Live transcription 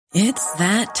It's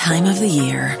that time of the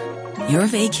year. Your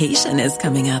vacation is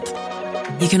coming up.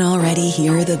 You can already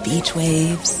hear the beach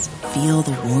waves, feel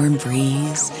the warm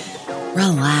breeze,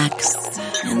 relax,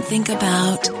 and think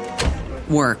about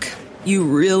work. You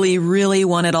really, really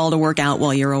want it all to work out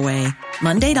while you're away.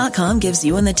 Monday.com gives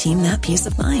you and the team that peace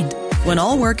of mind. When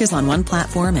all work is on one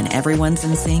platform and everyone's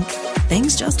in sync,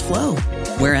 things just flow.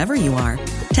 Wherever you are,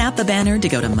 tap the banner to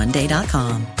go to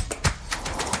Monday.com.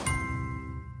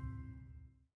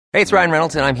 Hey, it's Ryan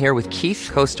Reynolds, and I'm here with Keith,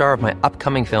 co-star of my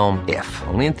upcoming film, If,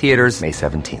 only in theaters May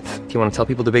 17th. Do you want to tell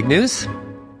people the big news?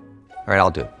 All right,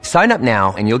 I'll do it. Sign up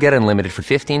now and you'll get unlimited for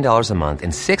 $15 a month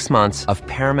and 6 months of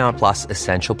Paramount Plus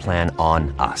Essential Plan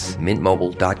on us.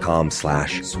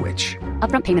 MintMobile.com/switch.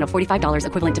 Upfront payment of $45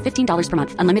 equivalent to $15 per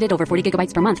month. Unlimited over 40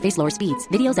 gigabytes per month. Face lower speeds.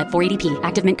 Videos at 480p.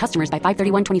 Active Mint customers by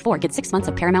 531.24 get 6 months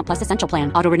of Paramount Plus Essential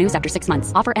Plan. Auto renews after 6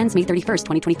 months. Offer ends May 31st,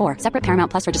 2024. Separate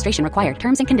Paramount Plus registration required.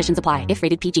 Terms and conditions apply if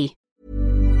rated PG.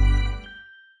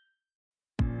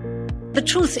 The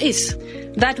truth is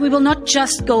that we will not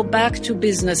just go back to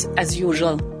business as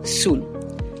usual soon.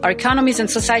 Our economies and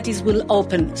societies will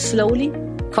open slowly,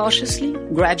 cautiously,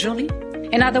 gradually.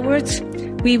 In other words,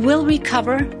 we will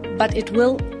recover, but it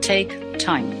will take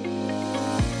time.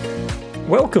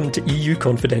 Welcome to EU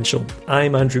Confidential.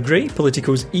 I'm Andrew Gray,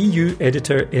 Politico's EU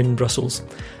editor in Brussels.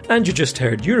 And you just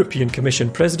heard European Commission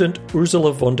President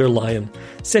Ursula von der Leyen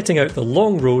setting out the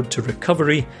long road to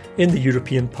recovery in the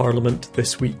European Parliament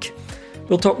this week.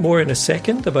 We'll talk more in a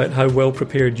second about how well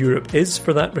prepared Europe is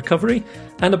for that recovery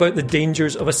and about the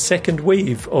dangers of a second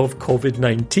wave of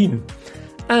COVID-19.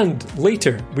 And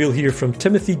later, we'll hear from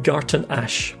Timothy Garton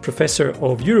Ash, Professor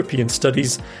of European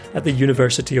Studies at the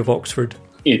University of Oxford.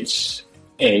 It's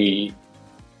a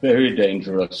very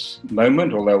dangerous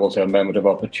moment, although also a moment of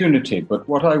opportunity. But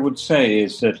what I would say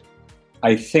is that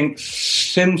I think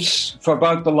for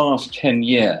about the last 10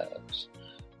 years,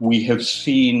 we have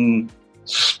seen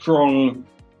strong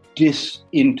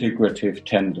disintegrative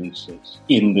tendencies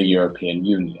in the European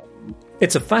Union.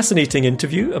 It's a fascinating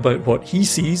interview about what he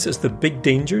sees as the big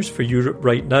dangers for Europe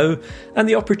right now and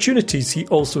the opportunities he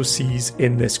also sees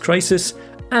in this crisis,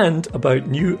 and about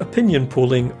new opinion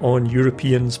polling on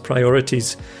Europeans'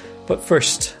 priorities. But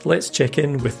first, let's check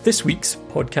in with this week's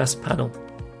podcast panel.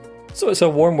 So it's a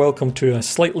warm welcome to a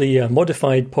slightly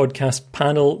modified podcast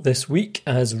panel this week,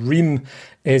 as Reem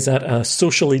is at a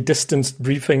socially distanced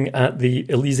briefing at the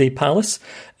Élysée Palace.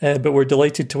 But we're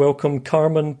delighted to welcome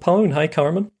Carmen Paun. Hi,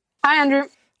 Carmen. Hi, Andrew.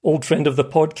 Old friend of the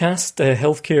podcast, a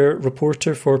healthcare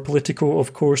reporter for Politico,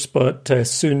 of course, but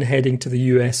soon heading to the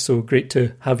US. So great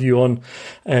to have you on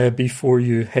before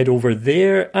you head over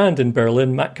there. And in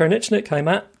Berlin, Matt Karnichnik. Hi,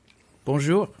 Matt.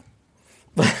 Bonjour.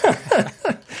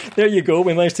 There you go.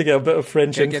 We managed to get a bit of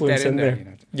French influence in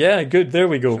there. Yeah, good. There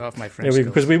we go. Show off my French there we go.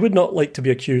 Because we would not like to be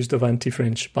accused of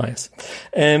anti-French bias.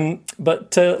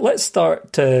 But let's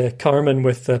start, Carmen,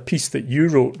 with a piece that you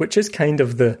wrote, which is kind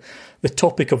of the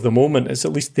topic of the moment. It's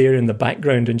at least there in the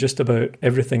background in just about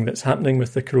everything that's happening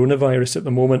with the coronavirus at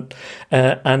the moment.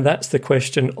 And that's the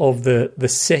question of the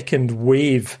second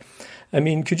wave. I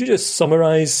mean, could you just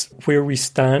summarise where we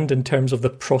stand in terms of the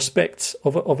prospects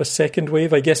of a second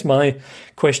wave? I guess my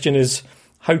question is,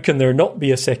 how can there not be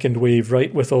a second wave,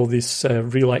 right, with all this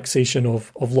relaxation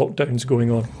of lockdowns going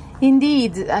on?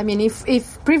 Indeed. I mean, if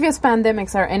previous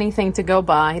pandemics are anything to go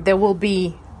by, there will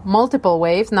be multiple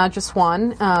waves, not just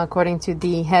one, according to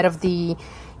the head of the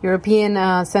European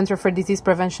Center for Disease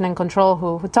Prevention and Control,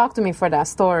 who talked to me for that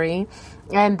story.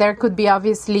 And there could be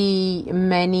obviously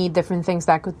many different things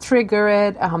that could trigger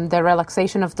it. The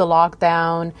relaxation of the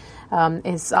lockdown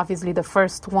is obviously the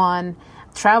first one.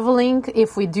 Traveling,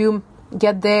 if we do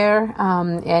get there,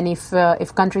 and if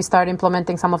countries start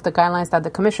implementing some of the guidelines that the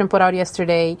Commission put out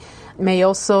yesterday, may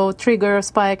also trigger a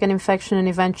spike in infection and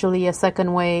eventually a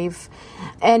second wave.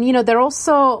 And, you know, there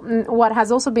also, what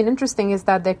has also been interesting is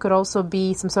that there could also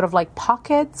be some sort of like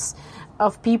pockets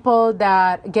of people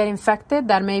that get infected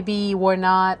that maybe were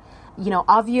not, you know,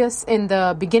 obvious in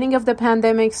the beginning of the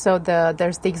pandemic. So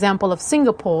there's the example of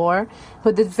Singapore,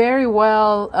 who did very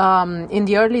well in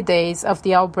the early days of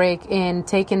the outbreak in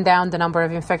taking down the number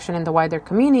of infection in the wider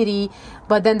community.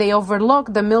 But then they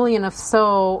overlooked the million or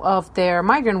so of their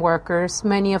migrant workers,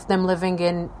 many of them living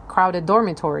in crowded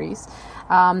dormitories,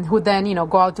 who then, you know,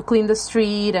 go out to clean the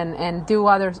street and do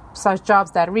other such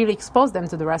jobs that really expose them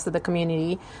to the rest of the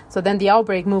community. So then the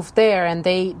outbreak moved there, and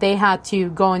they had to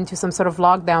go into some sort of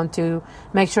lockdown to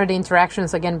make sure the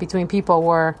interactions, again, between people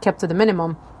were kept to the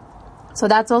minimum. So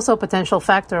that's also a potential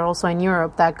factor also in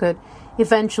Europe that could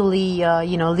eventually,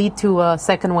 lead to a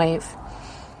second wave.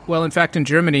 Well, in fact, in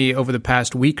Germany, over the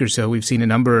past week or so, we've seen a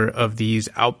number of these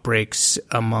outbreaks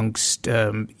amongst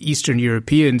Eastern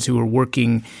Europeans who are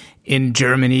working in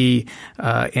Germany,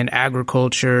 in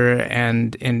agriculture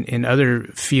and in other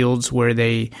fields where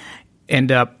they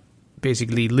end up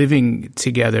basically living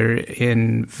together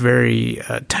in very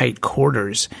tight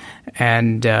quarters.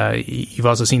 And you've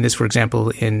also seen this, for example,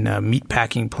 in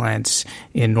meatpacking plants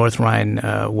in North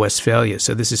Rhine-Westphalia.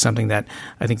 So this is something that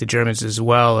I think the Germans as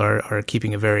well are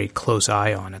keeping a very close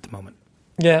eye on at the moment.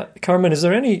 Yeah, Carmen, is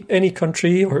there any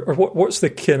country or what's the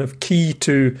kind of key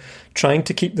to trying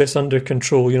to keep this under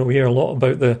control? We hear a lot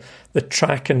about the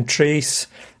track and trace.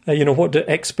 What do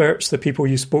experts, the people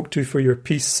you spoke to for your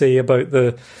piece, say about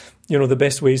the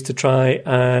best ways to try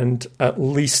and at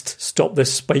least stop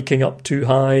this spiking up too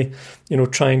high,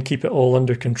 try and keep it all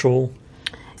under control?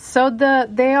 So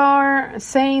they are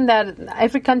saying that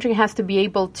every country has to be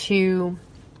able to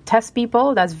test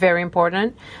people. That's very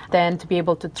important. Then to be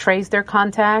able to trace their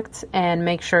contacts and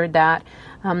make sure that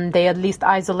they at least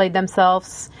isolate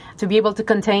themselves to be able to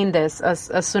contain this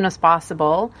as soon as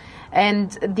possible.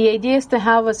 And the idea is to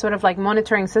have a sort of like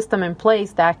monitoring system in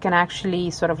place that can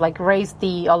actually sort of like raise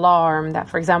the alarm that,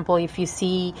 for example, if you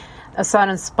see a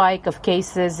sudden spike of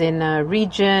cases in a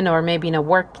region or maybe in a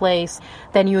workplace,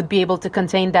 then you would be able to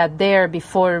contain that there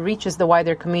before it reaches the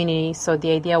wider community. So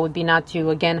the idea would be not to,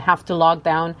 again, have to lock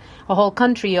down a whole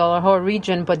country or a whole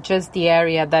region, but just the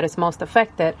area that is most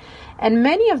affected. And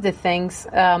many of the things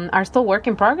are still work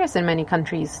in progress in many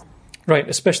countries. Right,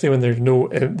 especially when there's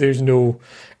no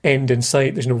end in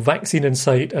sight, there's no vaccine in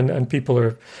sight, and people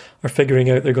are figuring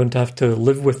out they're going to have to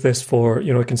live with this for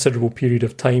a considerable period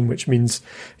of time, which means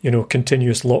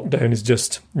continuous lockdown is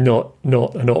just not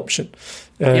an option.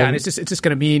 And it's just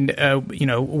going to mean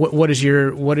what is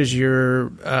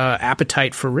your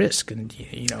appetite for risk, and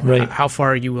right. How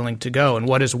far are you willing to go, and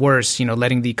what is worse,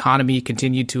 letting the economy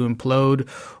continue to implode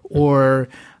or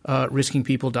risking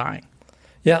people dying.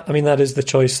 Yeah, I mean, that is the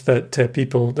choice that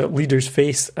leaders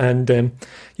face. And,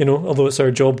 although it's our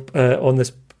job on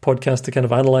this podcast to kind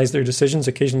of analyse their decisions,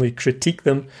 occasionally critique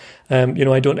them,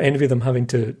 I don't envy them having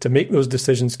to make those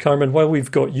decisions. Carmen, while we've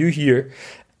got you here,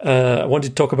 I wanted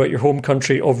to talk about your home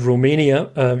country of Romania.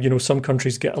 Some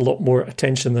countries get a lot more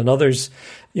attention than others.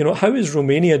 How is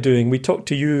Romania doing? We talked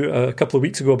to you a couple of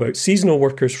weeks ago about seasonal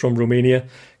workers from Romania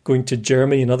going to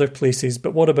Germany and other places.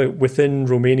 But what about within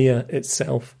Romania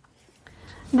itself?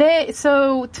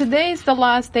 So today is the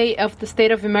last day of the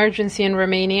state of emergency in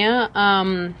Romania.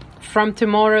 From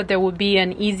tomorrow, there will be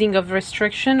an easing of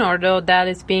restriction, although that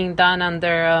is being done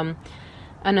under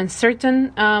an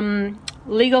uncertain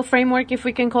legal framework, if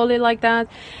we can call it like that.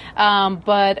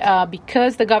 But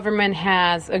because the government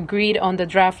has agreed on the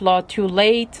draft law too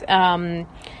late,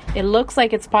 it looks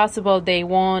like it's possible they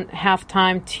won't have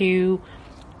time to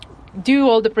do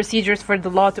all the procedures for the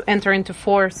law to enter into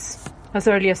force as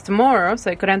early as tomorrow,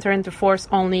 so it could enter into force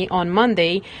only on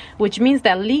Monday, which means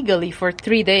that legally for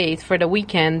 3 days, for the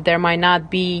weekend, there might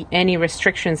not be any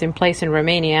restrictions in place in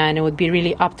Romania, and it would be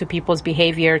really up to people's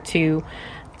behavior to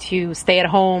stay at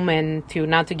home and to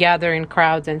not to gather in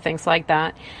crowds and things like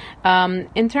that.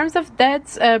 In terms of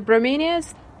deaths, Romania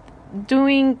is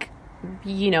doing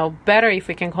better, if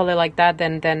we can call it like that,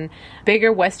 than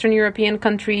bigger Western European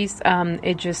countries.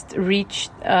 It just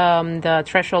reached the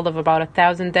threshold of about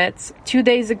 1,000 deaths 2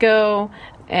 days ago,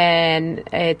 and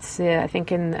it's, I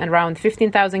think, in around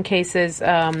 15,000 cases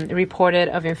reported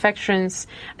of infections.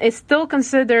 It's still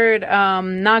considered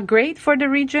not great for the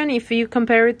region if you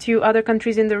compare it to other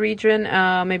countries in the region,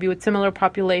 maybe with similar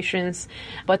populations.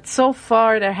 But so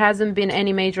far, there hasn't been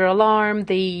any major alarm.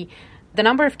 The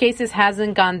number of cases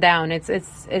hasn't gone down. It's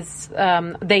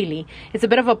daily. It's a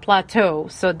bit of a plateau,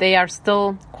 so they are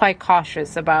still quite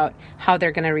cautious about how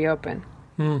they're going to reopen.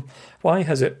 Why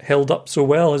has it held up so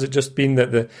well? Has it just been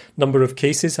that the number of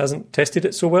cases hasn't tested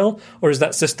it so well? Or is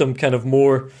that system kind of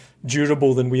more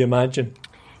durable than we imagine?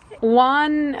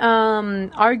 One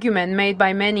argument made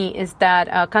by many is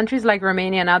that countries like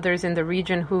Romania and others in the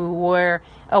region who were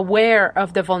aware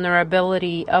of the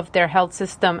vulnerability of their health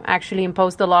system actually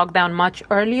imposed the lockdown much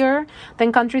earlier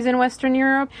than countries in Western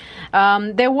Europe.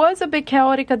 There was a bit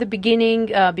chaotic at the beginning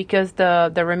because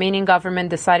the Romanian government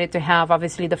decided to have,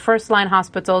 obviously, the first-line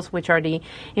hospitals, which are the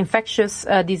infectious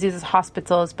diseases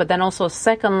hospitals, but then also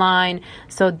second line,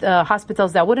 so the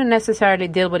hospitals that wouldn't necessarily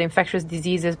deal with infectious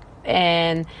diseases.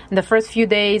 And in the first few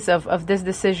days of this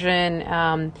decision,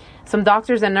 some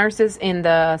doctors and nurses in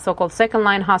the so-called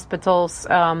second-line hospitals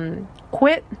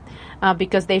quit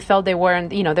because they felt they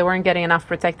weren't getting enough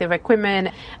protective equipment.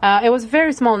 It was a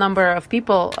very small number of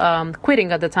people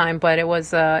quitting at the time, but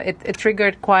it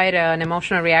triggered quite an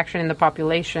emotional reaction in the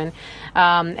population.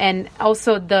 And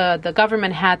also the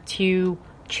government had to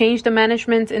change the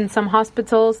management in some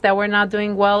hospitals that were not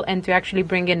doing well and to actually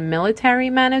bring in military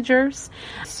managers.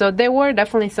 So there were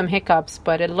definitely some hiccups,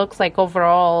 but it looks like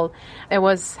overall it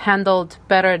was handled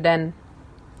better than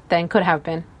could have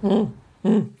been.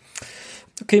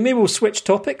 Okay, maybe we'll switch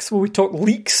topics. Will we talk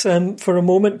leaks for a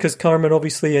moment? Because Carmen,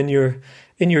 obviously in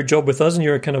your job with us, and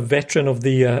you're a kind of veteran of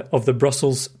the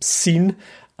Brussels scene.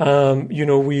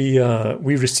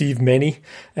 We receive many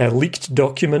leaked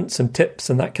documents and tips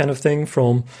and that kind of thing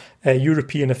from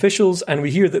European officials, and we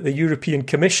hear that the European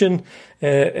Commission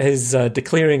is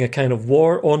declaring a kind of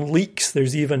war on leaks.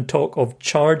 There's even talk of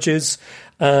charges.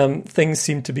 Things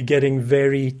seem to be getting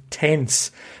very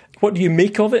tense. What do you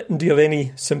make of it, and do you have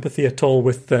any sympathy at all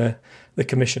with the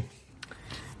Commission?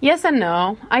 Yes and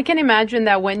no. I can imagine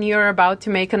that when you're about to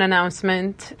make an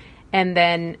announcement and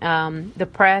then the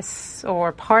press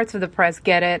or parts of the press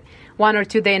get it 1 or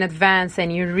 2 days in advance,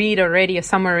 and you read already a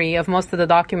summary of most of the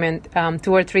document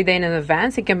 2 or 3 days in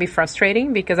advance, it can be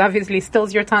frustrating because obviously it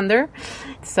steals your thunder.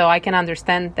 So I can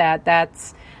understand that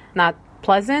that's not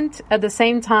pleasant. At the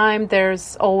same time,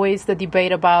 there's always the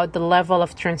debate about the level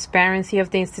of transparency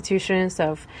of the institutions,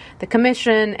 of the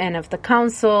Commission and of the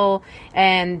Council.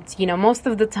 And, most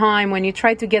of the time when you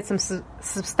try to get some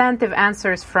substantive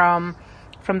answers from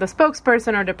the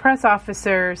spokesperson or the press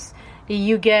officers,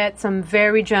 you get some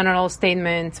very general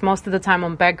statements, most of the time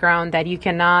on background that you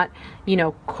cannot,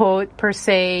 quote per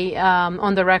se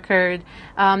on the record.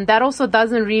 That also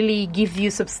doesn't really give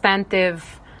you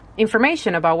substantive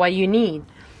information about what you need.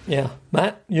 Yeah.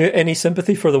 Matt, any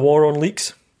sympathy for the war on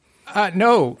leaks?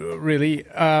 No, really.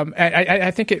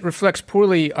 I think it reflects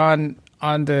poorly on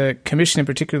the Commission, and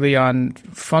particularly on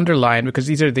von der Leyen, because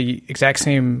these are the exact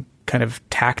same kind of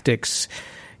tactics,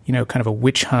 kind of a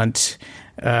witch hunt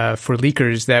for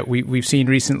leakers that we've seen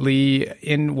recently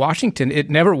in Washington. It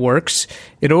never works.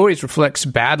 It always reflects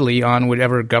badly on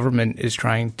whatever government is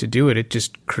trying to do it. It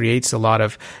just creates a lot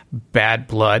of bad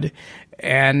blood.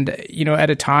 And, at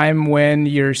a time when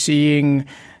you're seeing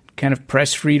kind of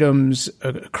press freedoms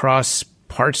across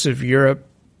parts of Europe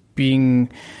being,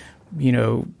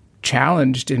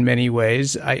 challenged in many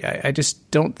ways, I just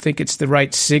don't think it's the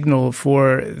right signal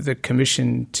for the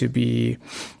Commission to be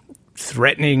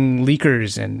threatening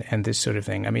leakers and this sort of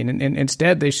thing. I mean, and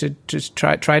instead they should just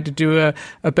try to do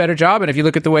a better job. And if you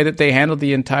look at the way that they handled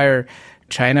the entire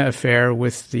China affair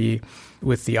with the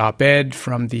op-ed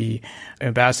from the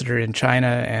ambassador in China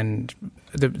and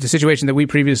the situation that we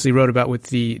previously wrote about with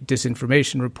the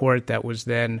disinformation report that was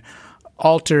then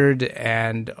altered,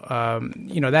 and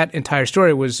that entire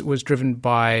story was driven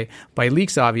by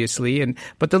leaks, obviously,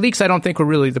 but the leaks I don't think were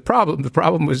really the problem. The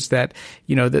problem was that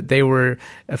that they were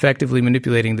effectively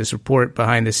manipulating this report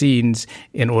behind the scenes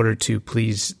in order to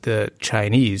please the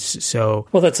Chinese. So,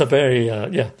 well, that's a very I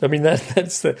mean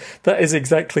that is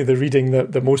exactly the reading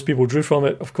that most people drew from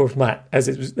it. Of course, Matt, as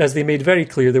they made very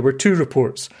clear, there were 2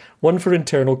 reports, one for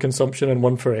internal consumption and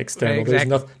one for external. Exactly.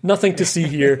 There's nothing to see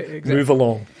here. Exactly. Move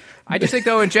along. I just think,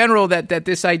 though, in general, that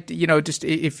this, just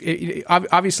if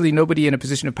obviously nobody in a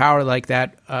position of power like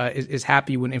that is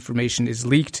happy when information is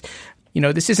leaked.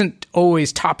 This isn't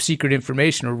always top secret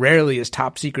information, or rarely is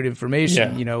top secret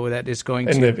information. Yeah. That is going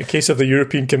to, in the case of the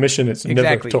European Commission, it's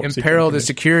never top secret. Imperil the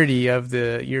security of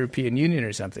the European Union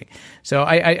or something. So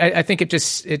I think it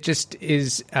just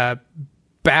is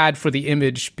bad for the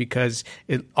image, because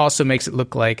it also makes it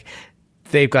look like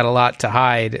they've got a lot to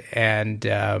hide, and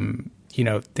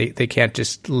they can't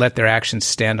just let their actions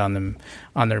stand on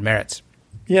their merits.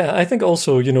 Yeah, I think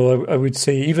also, I would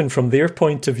say even from their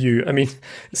point of view, I mean,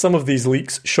 some of these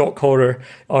leaks, shock horror,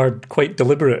 are quite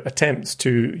deliberate attempts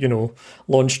to,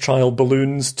 launch trial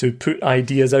balloons, to put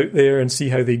ideas out there and see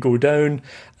how they go down.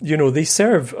 They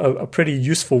serve a pretty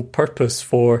useful purpose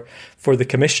for the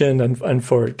Commission and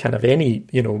for kind of any,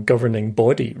 governing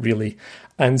body, really.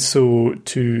 And so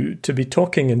to be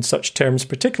talking in such terms,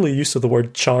 particularly use of the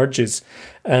word charges,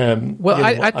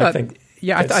 I think...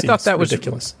 Yeah, I thought that was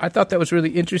ridiculous. I thought that was really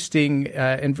interesting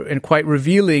and quite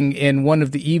revealing in one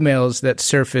of the emails that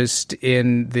surfaced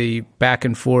in the back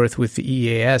and forth with the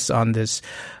EAS on this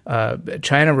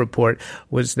China report,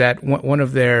 was that one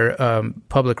of their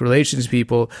public relations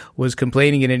people was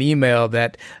complaining in an email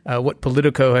that what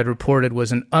Politico had reported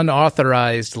was an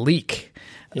unauthorized leak.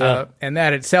 Yeah. And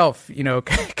that itself,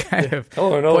 kind of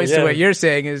points to what you're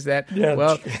saying is that,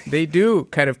 they do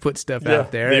kind of put stuff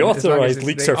out there. The authorized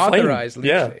leaks are fine. Leaks,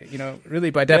 really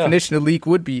by definition, a leak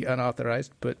would be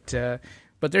unauthorized, but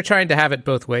they're trying to have it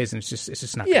both ways, and it's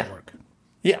just not going to work.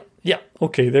 Yeah.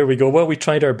 Okay, there we go. Well, we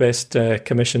tried our best,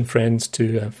 Commission friends,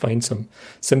 to find some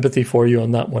sympathy for you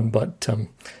on that one, but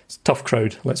it's a tough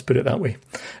crowd, let's put it that way.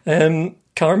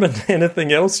 Carmen,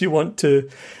 anything else you want to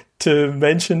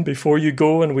mention before you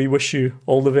go? And we wish you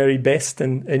all the very best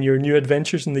in your new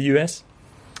adventures in the US.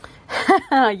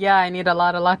 Yeah, I need a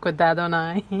lot of luck with that, don't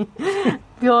I?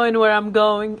 Going where I'm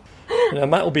going.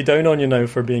 Matt will be down on you now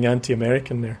for being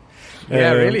anti-American there.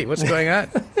 Yeah, really? What's going on?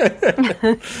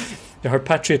 Her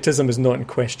patriotism is not in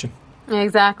question.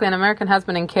 Exactly. An American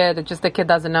husband and kid. It's just the kid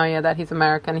doesn't know yet that he's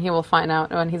American. He will find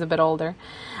out when he's a bit older.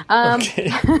 Okay.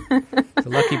 He's a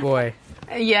lucky boy.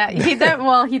 Yeah, he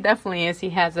definitely is.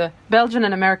 He has a Belgian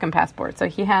and American passport. So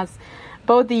he has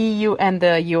both the EU and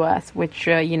the US, which,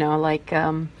 for a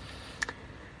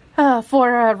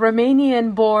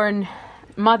Romanian-born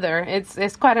mother,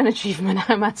 it's quite an achievement,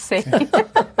 I must say.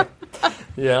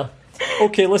 Yeah.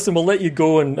 Okay, listen, we'll let you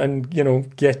go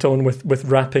and get on with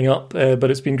wrapping up. But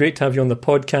it's been great to have you on the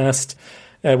podcast.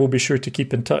 We'll be sure to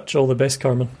keep in touch. All the best,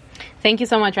 Carmen. Thank you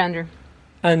so much, Andrew.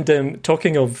 And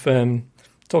talking of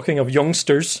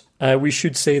youngsters, we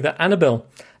should say that Annabelle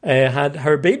had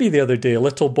her baby the other day, a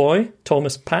little boy,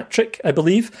 Thomas Patrick, I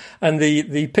believe. And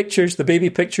the baby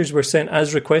pictures were sent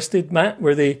as requested. Matt,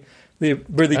 were they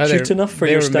cute enough for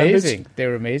your standards? They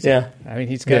were amazing. Yeah. I mean,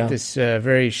 he's got this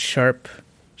very sharp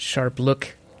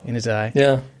look in his eye.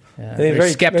 Yeah.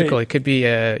 Very skeptical. He could be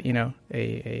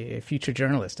a future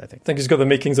journalist, I think. I think he's got the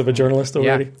makings of a journalist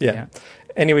already. Yeah.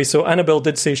 Anyway, so Annabelle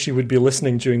did say she would be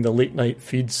listening during the late night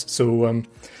feeds. So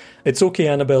it's okay,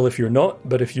 Annabelle, if you're not,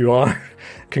 but if you are,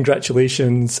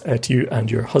 congratulations to you and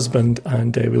your husband.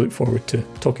 And we look forward to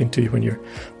talking to you when you're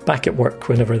back at work,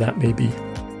 whenever that may be.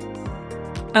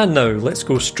 And now let's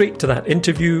go straight to that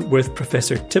interview with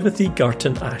Professor Timothy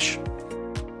Garton Ash.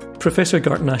 Professor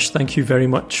Garton Ash, thank you very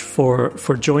much for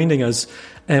joining us.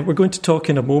 We're going to talk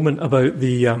in a moment about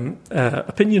the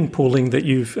opinion polling that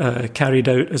you've carried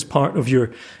out as part of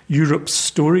your Europe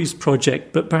Stories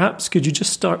project. But perhaps could you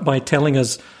just start by telling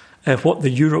us what the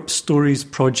Europe Stories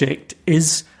project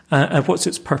is and what's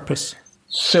its purpose?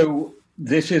 So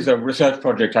this is a research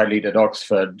project I lead at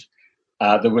Oxford.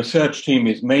 The research team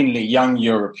is mainly young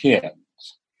Europeans.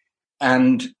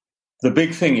 And the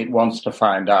big thing it wants to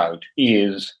find out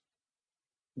is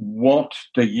what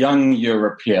the young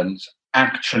Europeans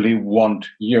actually want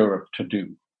Europe to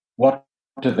do. What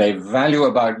do they value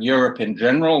about Europe in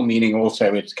general, meaning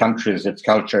also its countries, its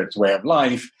culture, its way of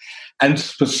life, and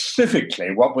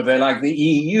specifically, what would they like the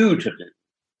EU to do?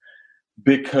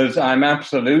 Because I'm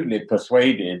absolutely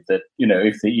persuaded that,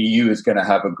 if the EU is going to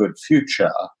have a good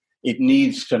future, it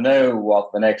needs to know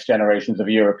what the next generations of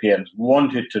Europeans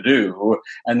want it to do,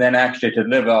 and then actually to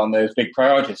deliver on those big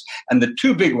priorities. And the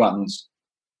two big ones,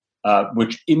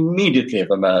 which immediately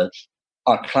have emerged,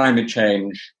 are climate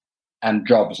change and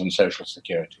jobs and social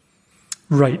security.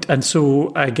 Right, and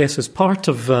so I guess as part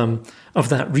of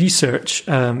that research,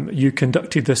 you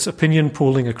conducted this opinion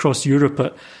polling across Europe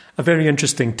at a very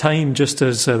interesting time, just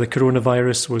as the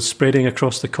coronavirus was spreading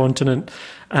across the continent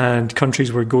and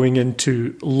countries were going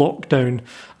into lockdown.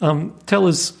 Tell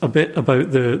us a bit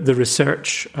about the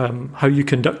research, how you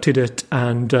conducted it,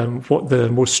 and what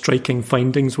the most striking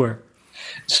findings were.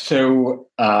 So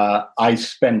I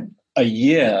spent a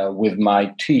year with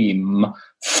my team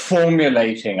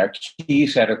formulating a key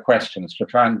set of questions to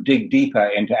try and dig deeper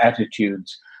into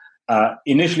attitudes,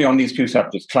 initially on these two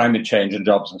subjects, climate change and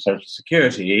jobs and social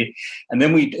security. And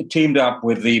then we teamed up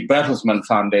with the Bertelsmann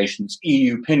Foundation's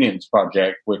EU Opinions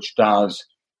Project, which does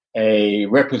a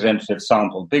representative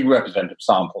sample, big representative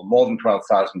sample, more than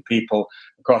 12,000 people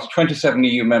across 27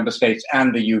 EU member states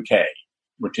and the UK,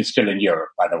 which is still in Europe,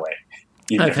 by the way.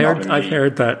 I've heard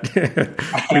that.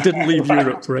 We didn't leave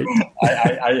Europe, right?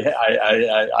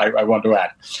 I want to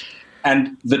add.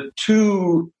 And the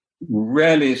two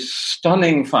really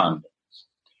stunning findings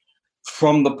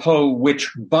from the poll, which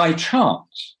by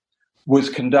chance was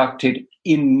conducted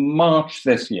in March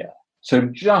this year, so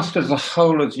just as the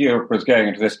whole of Europe was going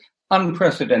into this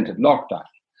unprecedented lockdown.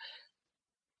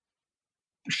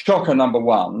 Shocker number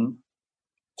one,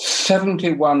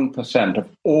 71% of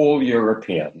all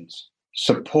Europeans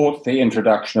support the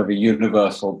introduction of a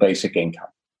universal basic income.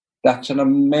 That's an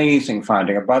amazing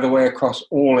finding. And by the way, across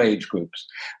all age groups,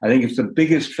 I think it's the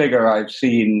biggest figure I've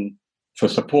seen for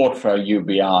support for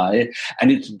UBI, and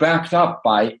it's backed up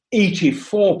by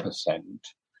 84%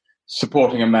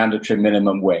 supporting a mandatory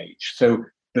minimum wage. So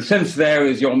the sense there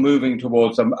is you're moving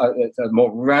towards a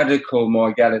more radical, more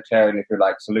egalitarian, if you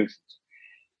like, solutions.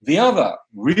 The other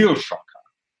real shocker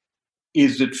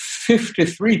is that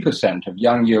 53% of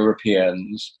young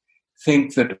Europeans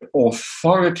think that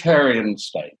authoritarian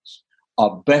states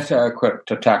are better equipped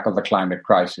to tackle the climate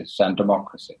crisis than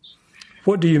democracies.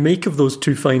 What do you make of those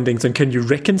two findings, and can you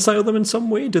reconcile them in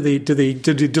some way? Do they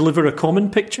deliver a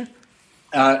common picture?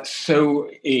 What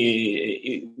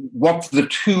the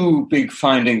two big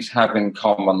findings have in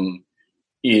common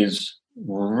is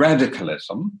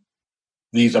radicalism.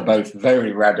 These are both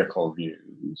very radical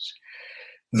views.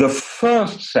 The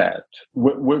first set,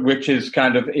 which is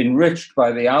kind of enriched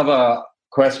by the other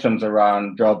questions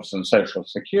around jobs and social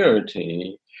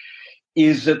security,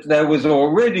 is that there was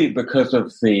already, because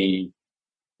of the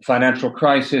financial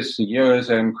crisis, the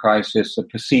Eurozone crisis, the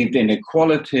perceived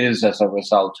inequalities as a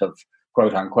result of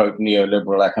quote-unquote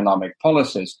neoliberal economic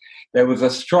policies, there was a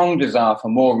strong desire for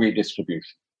more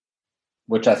redistribution,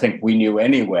 which I think we knew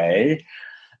anyway.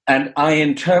 And I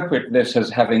interpret this as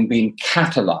having been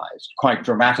catalyzed, quite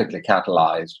dramatically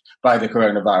catalyzed, by the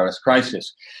coronavirus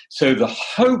crisis. So the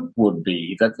hope would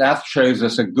be that that shows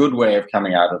us a good way of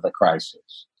coming out of the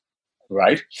crisis,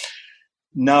 right?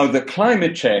 Now, the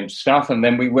climate change stuff, and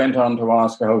then we went on to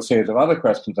ask a whole series of other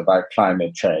questions about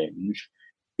climate change,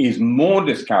 is more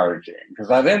discouraging, because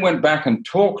I then went back and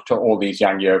talked to all these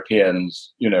young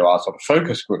Europeans, our sort of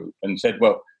focus group, and said,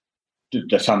 well,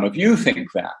 do some of you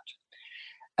think that?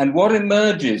 And what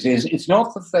emerges is it's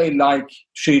not that they like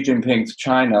Xi Jinping's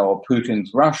China or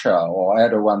Putin's Russia or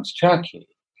Erdogan's Turkey.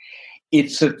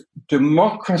 It's that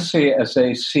democracy, as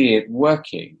they see it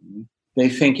working, they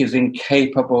think is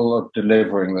incapable of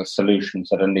delivering the solutions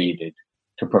that are needed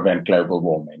to prevent global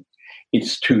warming.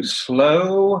 It's too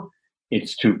slow,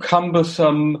 it's too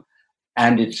cumbersome,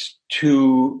 and it's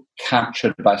too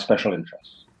captured by special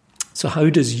interests. So how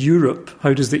does Europe,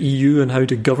 how does the EU, and how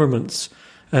do governments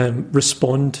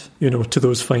respond, to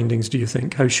those findings, do you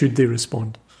think? How should they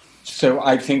respond? So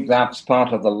I think that's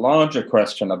part of the larger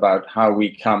question about how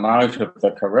we come out of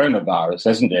the coronavirus,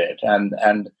 isn't it?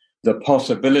 And the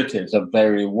possibilities are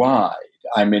very wide.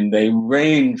 I mean, they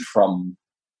range from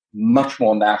much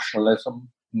more nationalism,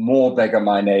 more beggar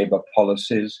my neighbor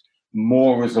policies,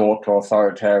 more resort to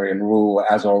authoritarian rule,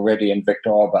 as already in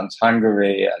Viktor Orban's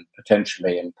Hungary and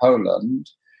potentially in Poland.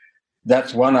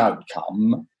 That's one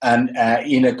outcome, and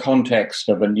in a context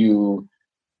of a new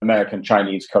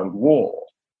American-Chinese Cold War.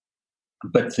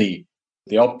 But the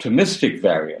optimistic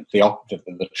variant,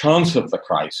 the chance of the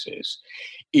crisis,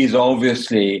 is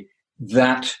obviously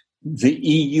that the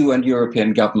EU and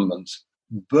European governments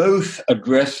both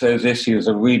address those issues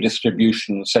of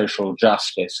redistribution and social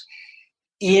justice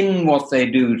in what they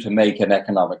do to make an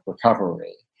economic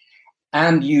recovery,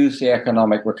 and use the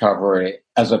economic recovery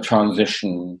as a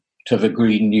transition to the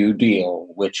Green New Deal,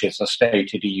 which is a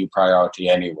stated EU priority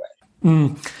anyway.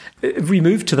 If we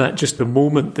move to that, just the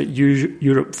moment that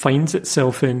Europe finds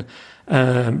itself in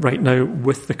right now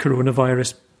with the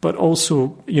coronavirus, but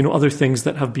also, other things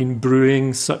that have been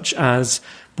brewing, such as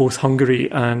both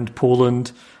Hungary and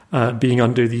Poland being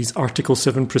under these Article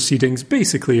 7 proceedings,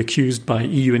 basically accused by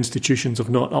EU institutions of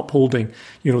not upholding,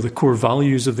 the core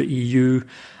values of the EU.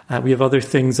 We have other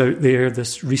things out there,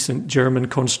 this recent German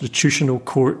Constitutional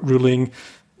Court ruling,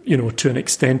 to an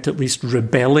extent at least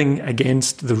rebelling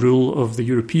against the rule of the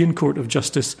European Court of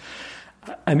Justice.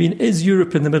 I mean, is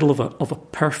Europe in the middle of a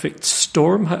perfect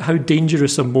storm? How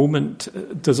dangerous a moment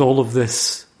does all of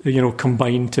this,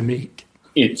 combine to make?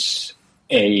 It's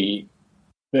a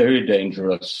very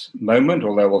dangerous moment,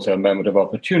 although also a moment of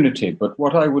opportunity. But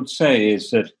what I would say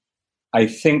is that I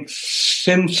think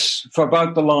for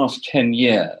about the last 10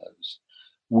 years,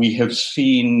 we have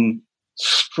seen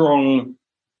strong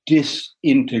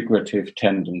disintegrative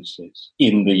tendencies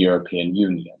in the European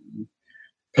Union,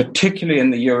 particularly in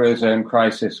the Eurozone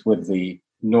crisis with the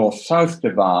North-South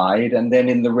divide, and then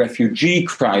in the refugee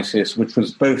crisis, which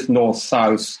was both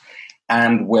North-South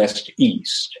and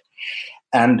West-East.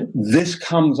 And this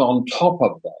comes on top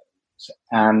of those,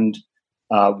 and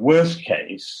worst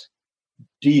case,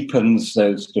 deepens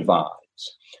those divides.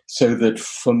 So that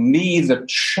for me, the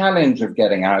challenge of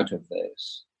getting out of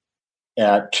this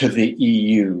to the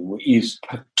EU is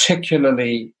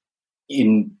particularly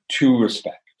in two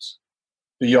respects,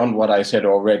 beyond what I said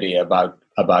already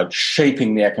about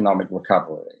shaping the economic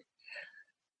recovery.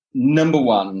 Number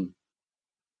one,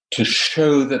 to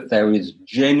show that there is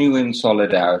genuine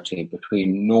solidarity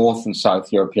between North and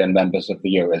South European members of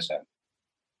the Eurozone.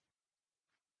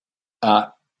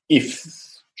 If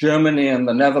Germany and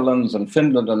the Netherlands and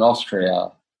Finland and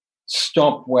Austria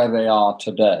stop where they are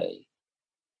today,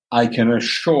 I can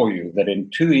assure you that in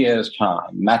 2 years'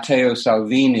 time, Matteo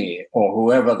Salvini, or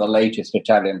whoever the latest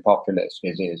Italian populist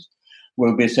is,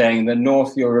 will be saying the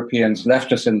North Europeans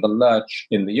left us in the lurch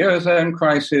in the Eurozone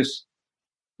crisis,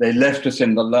 they left us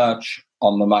in the lurch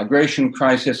on the migration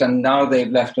crisis, and now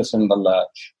they've left us in the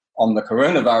lurch on the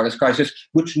coronavirus crisis,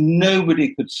 which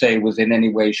nobody could say was in any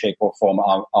way, shape, or form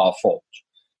our fault.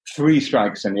 3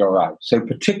 strikes and you're out. So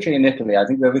particularly in Italy, I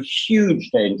think there's a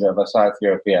huge danger of a South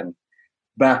European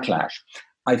backlash.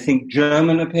 I think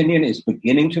German opinion is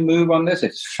beginning to move on this.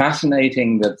 It's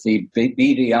fascinating that the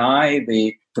BDI,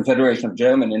 the Confederation of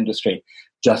German Industry,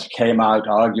 just came out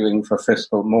arguing for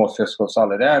more fiscal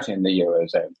solidarity in the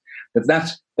Eurozone. But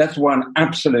that's one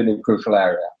absolutely crucial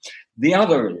area. The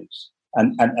other is,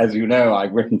 and as you know,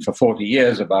 I've written for 40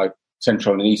 years about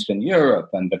Central and Eastern Europe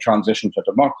and the transition to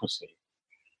democracy.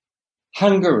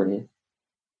 Hungary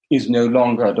is no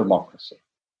longer a democracy.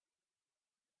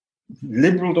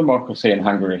 Liberal democracy in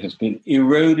Hungary has been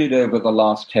eroded over the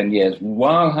last 10 years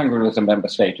while Hungary was a member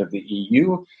state of the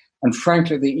EU. And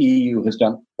frankly, the EU has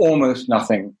done almost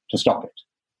nothing to stop it.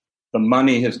 The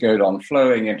money has gone on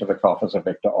flowing into the coffers of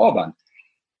Viktor Orban.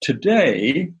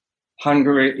 Today,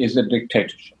 Hungary is a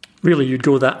dictatorship. Really, you'd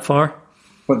go that far?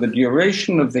 For the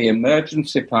duration of the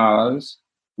emergency powers,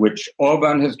 which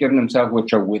Orban has given himself,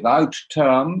 which are without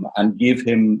term and give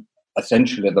him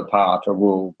essentially the power to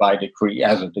rule by decree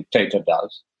as a dictator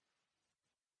does.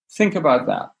 Think about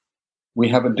that. We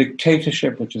have a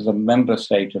dictatorship which is a member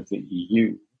state of the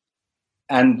EU.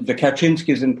 And the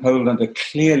Kaczynskis in Poland are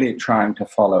clearly trying to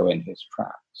follow in his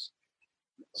tracks.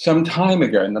 Some time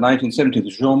ago, in the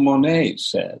 1970s, Jean Monnet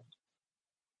said,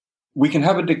 we can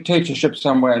have a dictatorship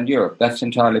somewhere in Europe. That's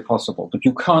entirely possible. But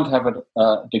you can't have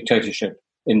a dictatorship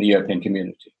in the European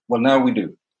community. Well, now we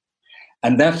do.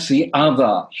 And that's the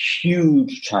other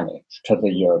huge challenge to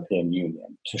the European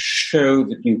Union, to show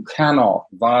that you cannot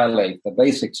violate the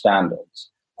basic standards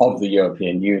of the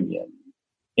European Union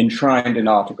enshrined in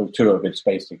Article 2 of its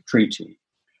basic treaty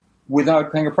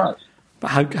without paying a price. But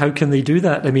how can they do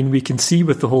that? I mean, we can see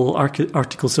with the whole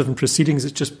Article 7 proceedings,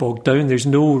 it's just bogged down. There's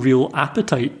no real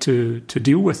appetite to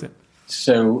deal with it.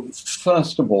 So,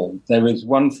 first of all, there is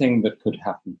one thing that could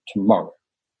happen tomorrow.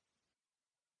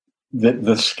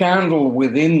 The scandal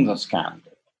within the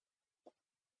scandal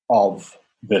of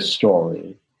this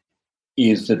story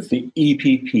is that the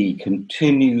EPP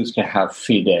continues to have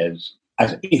Fidesz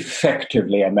as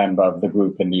effectively a member of the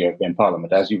group in the European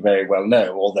Parliament, as you very well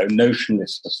know, although notion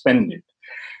is suspended,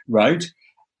 right?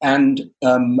 And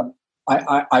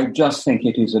I just think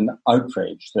it is an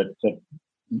outrage that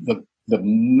the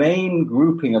main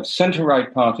grouping of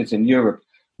centre-right parties in Europe,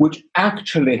 which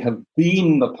actually have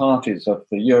been the parties of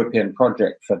the European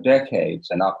project for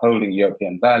decades and upholding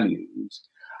European values,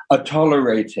 are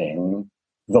tolerating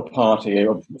the party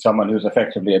of someone who's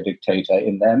effectively a dictator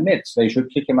in their midst. They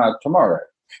should kick him out tomorrow.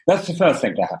 That's the first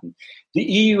thing to happen. The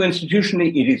EU institutionally,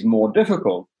 it is more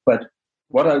difficult, but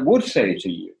what I would say to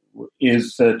you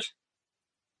is that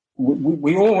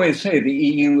we always say the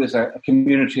EU is a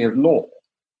community of law.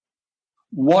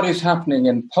 What is happening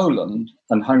in Poland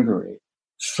and Hungary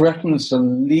threatens the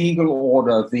legal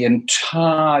order of the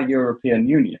entire European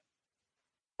Union.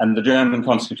 And the German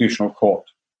Constitutional Court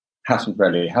hasn't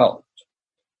really helped.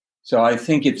 So I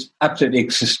think it's absolutely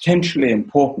existentially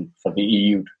important for the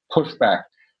EU to push back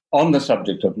on the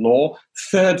subject of law.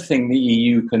 Third thing the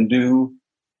EU can do,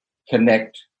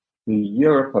 connect the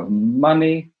Europe of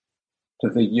money to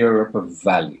the Europe of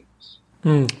values.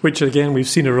 Which, again, we've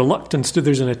seen a reluctance to.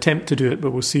 There's an attempt to do it,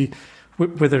 but we'll see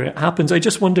whether it happens. I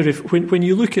just wonder if, when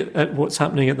you look at what's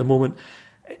happening at the moment,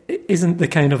 isn't the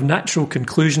kind of natural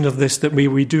conclusion of this that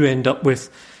we do end up with,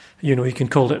 you can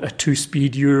call it a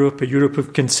two-speed Europe, a Europe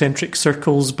of concentric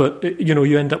circles, but,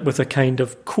 you end up with a kind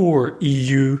of core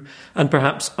EU and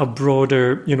perhaps a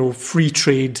broader, free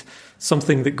trade,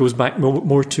 something that goes back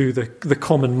more to the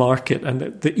common market, and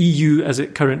the EU as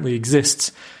it currently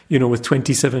exists, with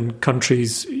 27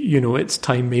 countries, its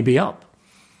time may be up.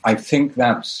 I think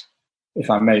that's, if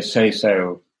I may say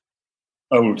so,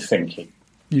 old thinking.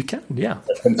 You can, yeah.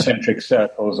 The concentric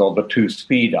circles or the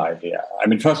two-speed idea. I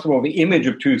mean, first of all, the image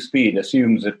of two-speed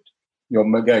assumes that you're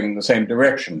going in the same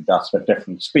direction, just at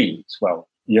different speeds. Well,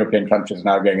 European countries are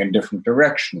now going in different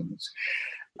directions.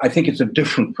 I think it's a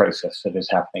different process that is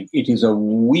happening. It is a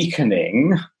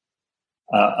weakening,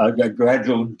 a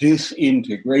gradual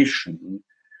disintegration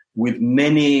with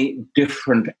many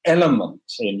different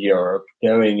elements in Europe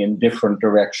going in different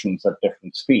directions at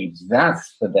different speeds.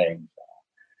 That's the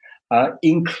danger,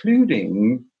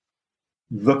 including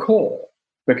the core,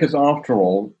 because after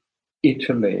all,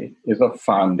 Italy is a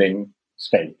founding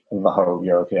state of the whole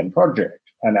European project.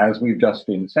 And as we've just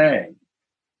been saying,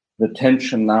 the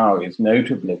tension now is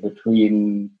notably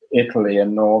between Italy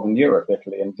and Northern Europe,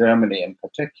 Italy and Germany in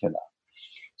particular.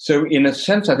 So in a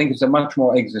sense, I think it's a much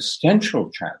more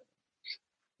existential challenge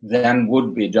than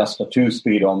would be just a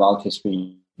two-speed or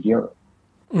multi-speed Europe.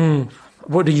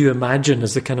 What do you imagine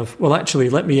as the kind of... Well, actually,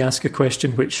 let me ask a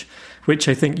question which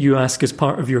I think you ask as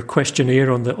part of your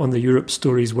questionnaire on the Europe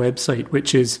Stories website,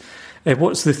 which is,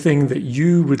 what's the thing that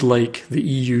you would like the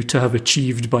EU to have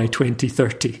achieved by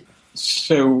 2030?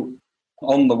 So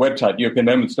on the website,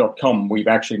 EuropeanMoments.com, we've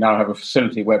actually now have a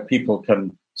facility where people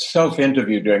can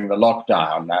self-interview during the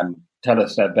lockdown and tell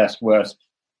us their best, worst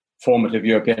formative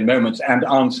European moments and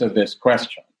answer this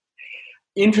question.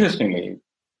 Interestingly,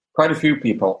 quite a few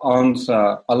people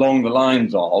answer along the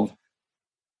lines of,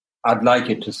 I'd like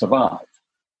it to survive.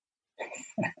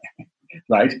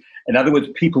 Right? In other words,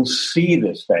 people see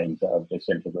this phase of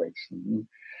disintegration,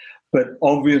 but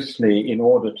obviously in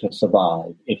order to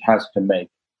survive, it has to make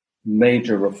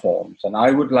major reforms. And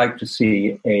I would like to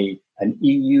see an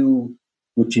EU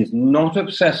which is not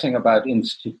obsessing about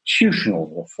institutional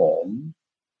reform,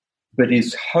 but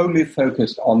is wholly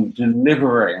focused on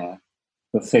delivering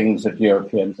the things that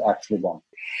Europeans actually want.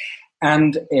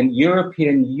 And an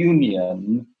European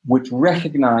Union which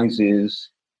recognizes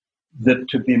that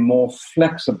to be more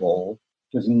flexible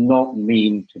does not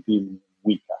mean to be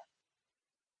weaker.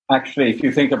 Actually, if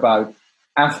you think about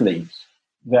athletes,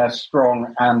 they're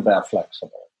strong and they're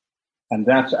flexible. And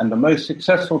the most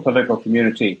successful political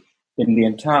community in the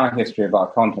entire history of our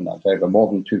continent, over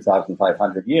more than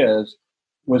 2,500 years,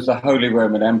 was the Holy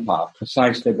Roman Empire,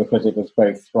 precisely because it was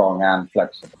both strong and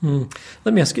flexible.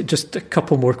 Let me ask you just a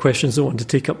couple more questions. I don't want to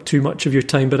take up too much of your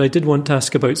time, but I did want to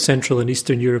ask about Central and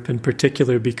Eastern Europe in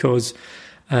particular, because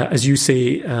as you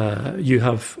say, you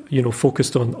have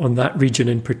focused on that region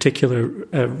in particular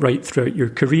right throughout your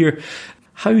career.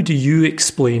 How do you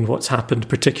explain what's happened,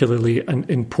 particularly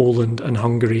in Poland and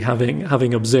Hungary,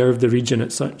 having observed the region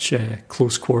at such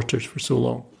close quarters for so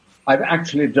long? I've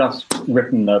actually just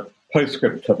written a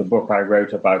postscript to the book I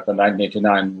wrote about the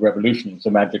 1989 revolutions,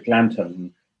 The Magic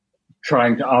Lantern,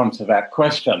 trying to answer that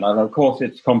question. And of course,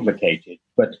 it's complicated,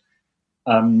 but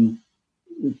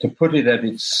to put it at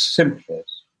its simplest,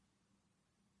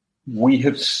 we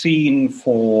have seen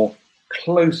for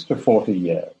close to 40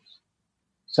 years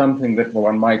something that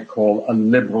one might call a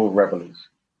liberal revolution,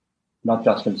 not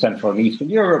just in Central and Eastern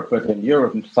Europe, but in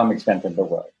Europe and to some extent in the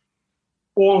world.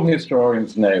 All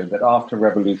historians know that after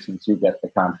revolutions, you get the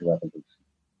counter-revolution.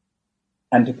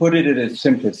 And to put it at its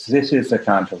simplest, this is the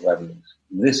counter-revolution.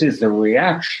 This is the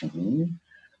reaction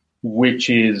which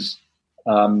is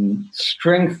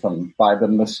strengthened by the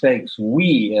mistakes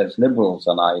we as liberals,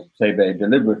 and I say very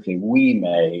deliberately, we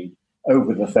made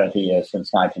over the 30 years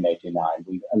since 1989.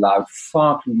 We've allowed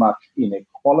far too much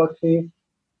inequality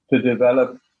to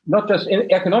develop, not just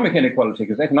economic inequality,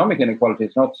 because economic inequality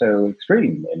is not so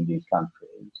extreme in these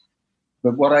countries,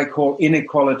 but what I call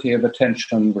inequality of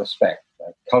attention and respect,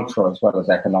 cultural as well as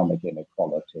economic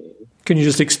inequality. Can you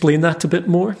just explain that a bit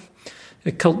more?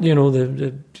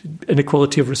 The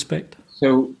inequality of respect.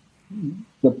 So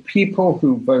the people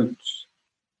who vote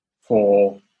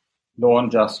for Law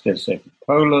and Justice in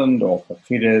Poland or for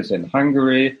Fidesz in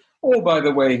Hungary, or by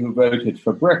the way, who voted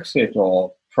for Brexit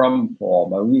or Trump or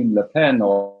Marine Le Pen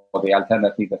or the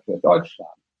Alternative für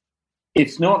Deutschland,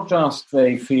 it's not just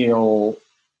they feel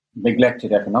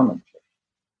neglected economically.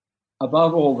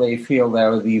 Above all, they feel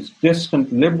there are these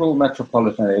distant liberal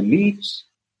metropolitan elites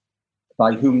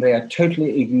by whom they are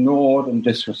totally ignored and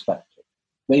disrespected.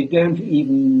 They don't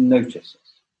even notice it.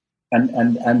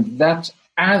 And that's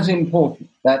as important,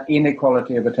 that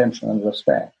inequality of attention and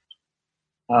respect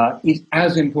is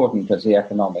as important as the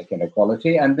economic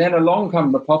inequality. And then along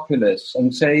come the populists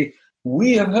and say,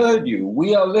 we have heard you,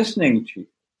 we are listening to you.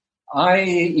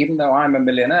 Even though I'm a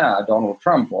millionaire, Donald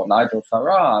Trump or Nigel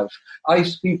Farage, I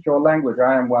speak your language,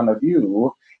 I am one of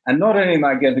you. And not only am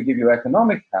I going to give you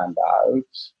economic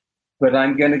handouts, but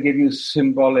I'm going to give you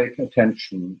symbolic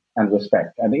attention and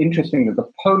respect. And interesting that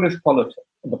the Polish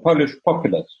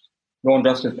populists, Law and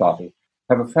Justice Party,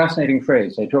 have a fascinating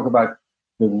phrase. They talk about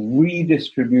the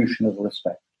redistribution of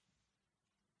respect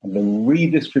and the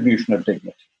redistribution of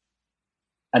dignity.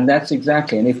 And that's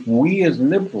exactly, and if we as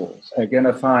liberals are going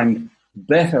to find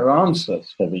better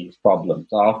answers to these problems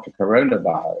after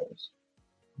coronavirus,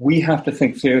 we have to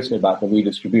think seriously about the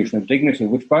redistribution of dignity,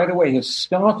 which, by the way, has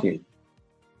started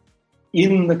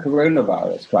in the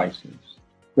coronavirus crisis,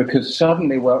 because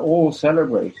suddenly we're all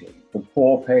celebrating the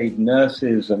poor paid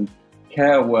nurses and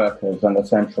care workers and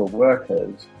essential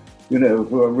workers,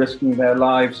 who are risking their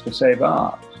lives to save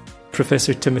ours.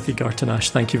 Professor Timothy Garton-Ash,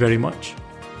 thank you very much.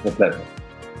 A pleasure.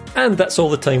 And that's all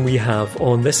the time we have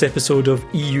on this episode of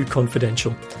EU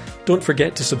Confidential. Don't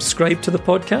forget to subscribe to the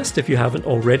podcast if you haven't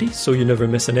already, so you never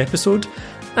miss an episode.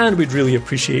 And we'd really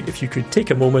appreciate if you could take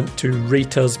a moment to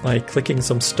rate us by clicking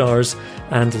some stars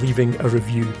and leaving a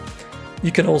review.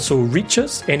 You can also reach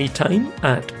us anytime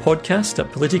at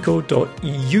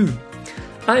podcast@politico.eu.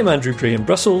 I'm Andrew Gray in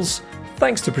Brussels.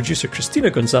 Thanks to producer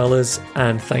Christina Gonzalez,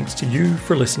 and thanks to you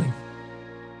for listening.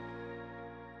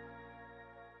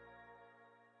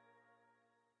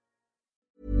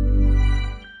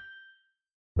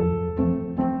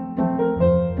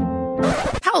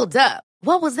 Hold up.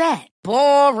 What was that?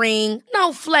 Boring.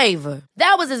 No flavor.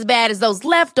 That was as bad as those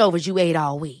leftovers you ate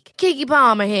all week. Keke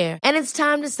Palmer here, and it's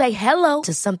time to say hello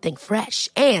to something fresh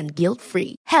and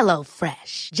guilt-free.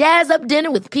 HelloFresh. Jazz up dinner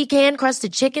with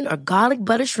pecan-crusted chicken or garlic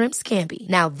butter shrimp scampi.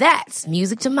 Now that's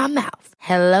music to my mouth.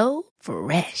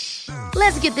 HelloFresh.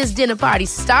 Let's get this dinner party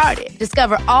started.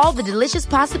 Discover all the delicious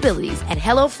possibilities at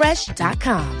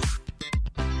HelloFresh.com.